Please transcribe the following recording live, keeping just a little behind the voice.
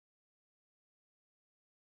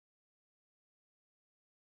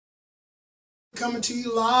coming to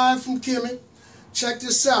you live from Kemet. Check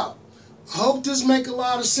this out. I hope this make a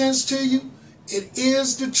lot of sense to you. It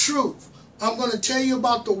is the truth. I'm going to tell you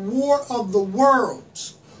about the War of the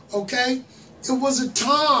Worlds, okay? It was a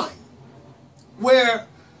time where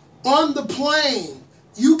on the plane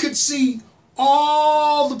you could see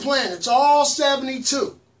all the planets, all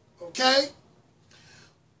 72, okay?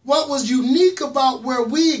 What was unique about where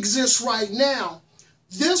we exist right now,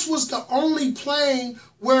 this was the only plane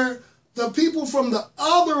where the people from the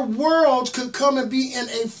other worlds could come and be in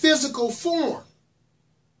a physical form.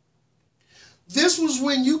 This was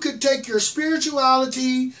when you could take your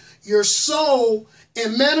spirituality, your soul,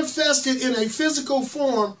 and manifest it in a physical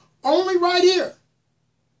form only right here.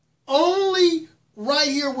 Only right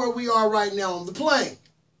here where we are right now on the plane.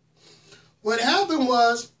 What happened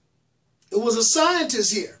was, it was a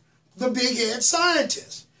scientist here, the big head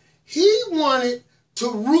scientist. He wanted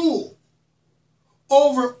to rule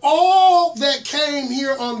over all that came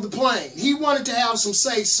here on the plane. He wanted to have some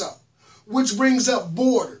say-so, which brings up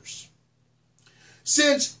borders.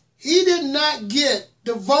 Since he did not get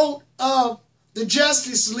the vote of the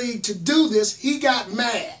Justice League to do this, he got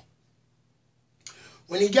mad.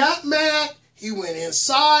 When he got mad, he went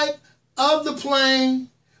inside of the plane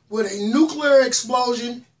with a nuclear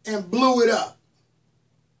explosion and blew it up.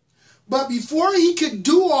 But before he could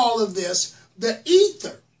do all of this, the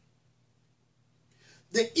ether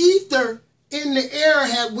in the air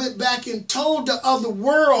had went back and told the other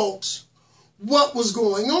worlds what was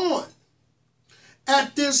going on.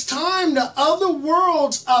 At this time, the other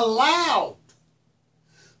worlds allowed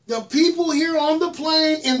the people here on the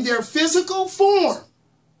plane in their physical form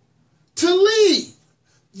to leave.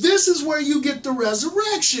 This is where you get the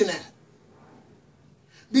resurrection at.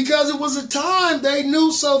 Because it was a time they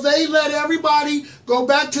knew, so they let everybody go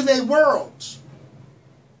back to their worlds.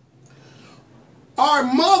 Our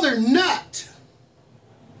mother nut,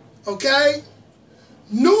 okay,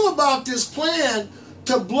 knew about this plan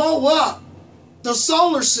to blow up the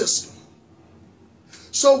solar system.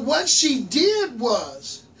 So what she did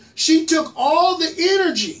was, she took all the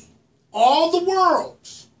energy, all the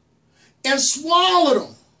worlds, and swallowed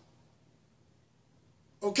them.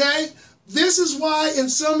 Okay? This is why in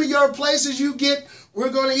some of your places you get, we're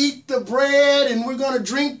going to eat the bread and we're going to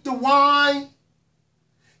drink the wine.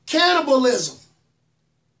 Cannibalism.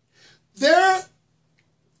 Their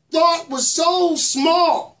thought was so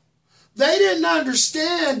small. They didn't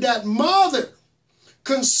understand that Mother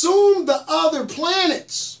consumed the other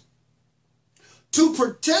planets to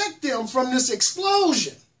protect them from this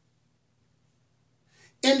explosion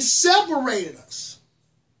and separated us.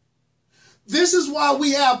 This is why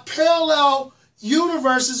we have parallel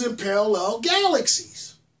universes and parallel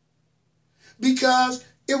galaxies. Because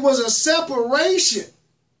it was a separation.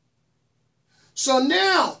 So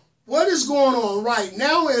now, what is going on right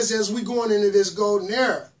now is, as we're going into this golden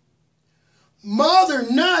era, Mother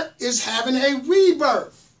Nut is having a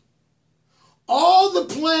rebirth. All the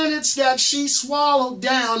planets that she swallowed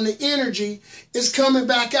down, the energy, is coming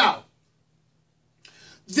back out.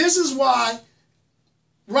 This is why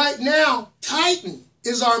right now, Titan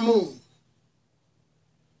is our moon.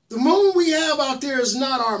 The moon we have out there is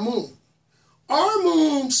not our moon. Our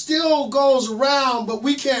moon still goes around, but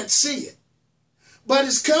we can't see it. But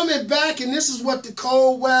it's coming back, and this is what the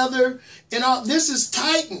cold weather, and all, this is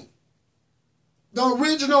Titan. The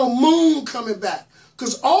original moon coming back.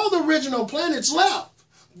 Because all the original planets left.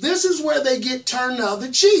 This is where they get turned the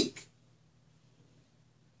other cheek.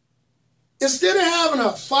 Instead of having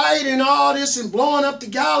a fight and all this and blowing up the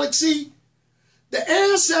galaxy, the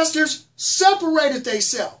ancestors separated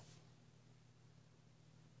themselves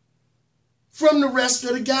from the rest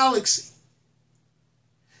of the galaxy.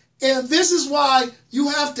 And this is why you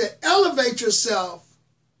have to elevate yourself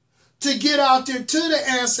to get out there to the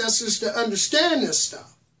ancestors to understand this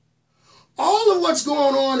stuff. All of what's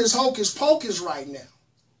going on is hocus pocus right now.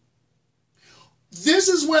 This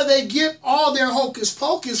is where they get all their hocus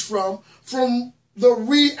pocus from the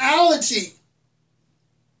reality,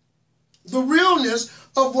 the realness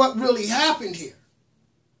of what really happened here.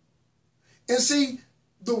 And see,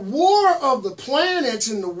 the war of the planets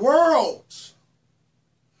and the worlds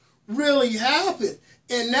really happened.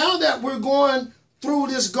 And now that we're going through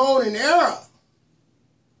this golden era,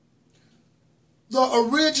 the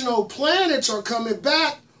original planets are coming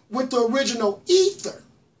back with the original ether,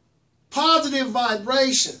 positive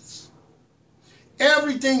vibrations,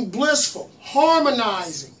 everything blissful,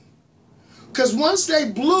 harmonizing. Because once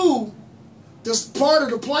they blew this part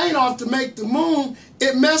of the plane off to make the moon,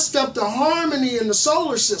 it messed up the harmony in the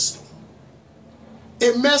solar system.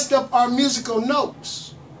 It messed up our musical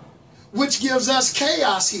notes, which gives us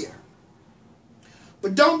chaos here.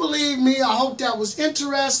 But don't believe me. I hope that was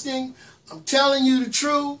interesting. I'm telling you the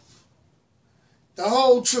truth. The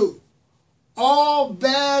whole truth. All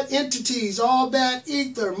bad entities, all bad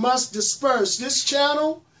ether must disperse. This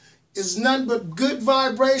channel is nothing but good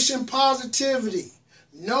vibration, positivity.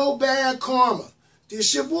 No bad karma.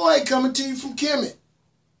 This your boy coming to you from Kemet.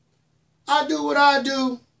 I do what I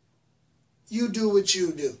do. You do what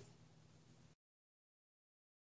you do.